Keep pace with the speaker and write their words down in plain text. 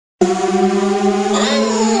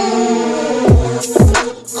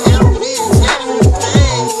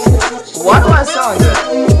Why do I sound good?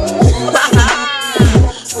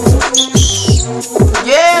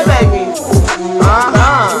 Yeah, baby.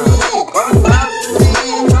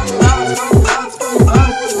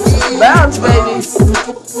 Bounce, baby.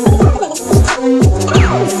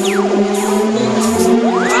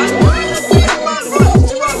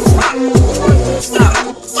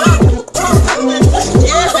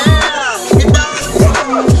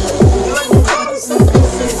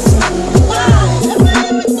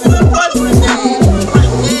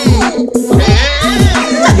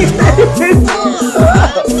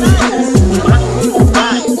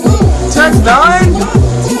 Touchdown!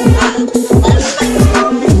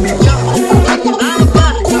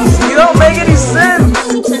 You don't make any sense.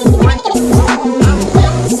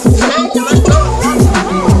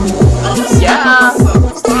 Yeah.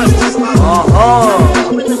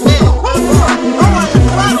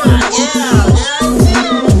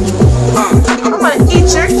 I'm gonna eat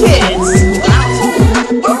your kids.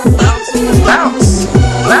 Bounce,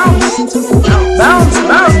 bounce, bounce,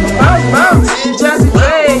 bounce, bounce, bounce. Jazzy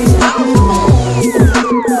Bay.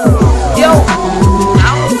 Yo.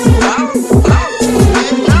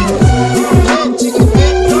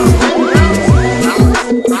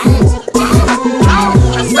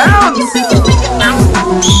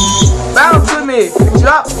 Bounce with me.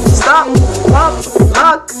 Drop, stop, pop,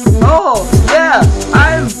 lock. Oh, yeah.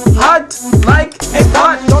 I'm hot like a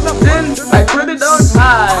pot. Then I put it on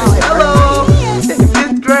high. Hello. In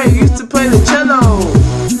 5th grade, used to play the cello.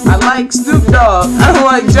 I like Snoop Dogg. I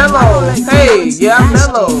like Jello. Hey, yeah, I'm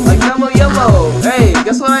mellow. Like mellow yellow. Hey,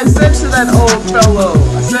 guess what I said to that old fellow?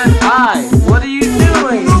 I said, hi, what are you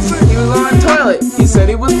doing? He was on the toilet. He said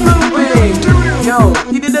he was pooping. Yo,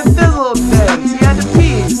 he did a fizzle dance. He had to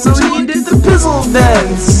pee, so he did the pizzle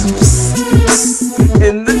dance. Psst, psst,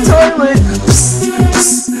 in the toilet. Psst,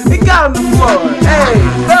 psst, it got on the floor. Hey,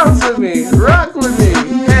 bounce with me. Rock with me.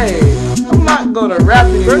 Hey, I'm not gonna rap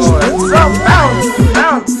anymore. So bounce,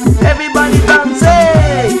 bounce. Everybody bounce.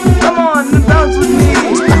 Hey, come on and bounce with me.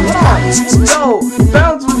 Yo,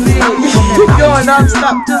 bounce with me. Going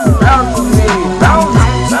non-stop, just bounce with me.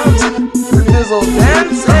 Bounce, bounce. The fizzle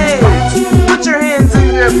dance. Hey, put your hands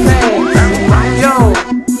in your pants. Yo,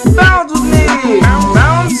 bounce with me.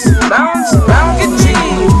 Bounce, bounce, bounce. Get G.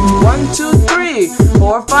 1, 2, 3,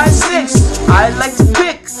 4, 5, 6. I like to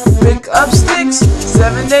pick up sticks.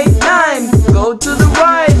 7, 8, 9. Go to the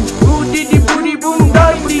right. Booty booty boom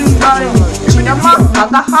ding ding ding. Chinama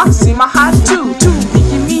hagaha see my hot too.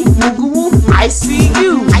 Bikini mugu I see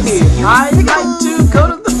you. I like to go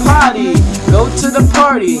to the party. Go to the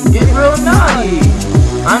party. Get real naughty.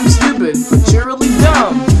 I'm stupid, but you're really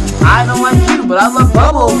dumb. I don't like you, but I love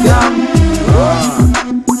bubble gum.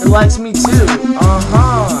 It likes me too.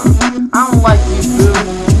 I don't like you, boo.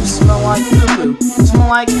 You smell like poo-poo. You smell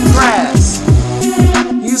like grass.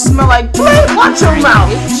 You smell like poo. Watch your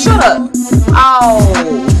mouth. Shut up. Ow.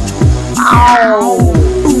 Ow.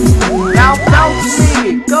 Now bounce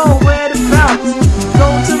me. Go where to bounce. Go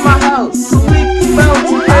to my house so we can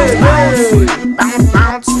bounce. Hey, hey.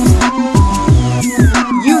 Bounce.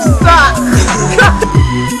 You suck.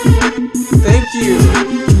 Thank you.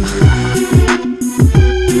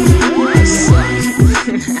 I suck.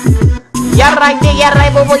 Yarrai, yarrai,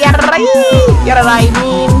 bobo, yarrai. Yarrai,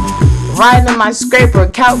 mean. Riding in my scraper,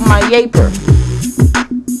 counting my yaper.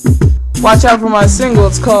 Watch out for my single,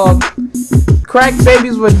 it's called Crack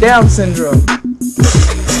Babies with Down Syndrome.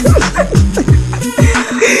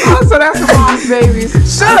 Oh, so that's the mom's babies.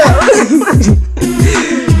 Shut up!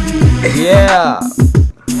 Yeah.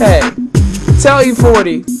 Hey, tell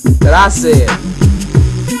E40 that I said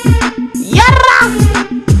Yarra!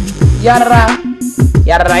 Yarra!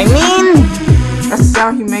 Yarra, I mean? That's the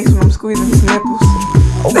sound he makes when I'm squeezing his nipples.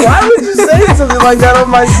 Why would you say something like that on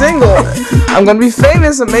my single? I'm gonna be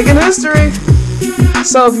famous and making history.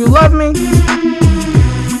 So if you love me,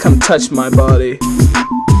 come touch my body.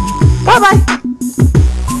 Bye bye.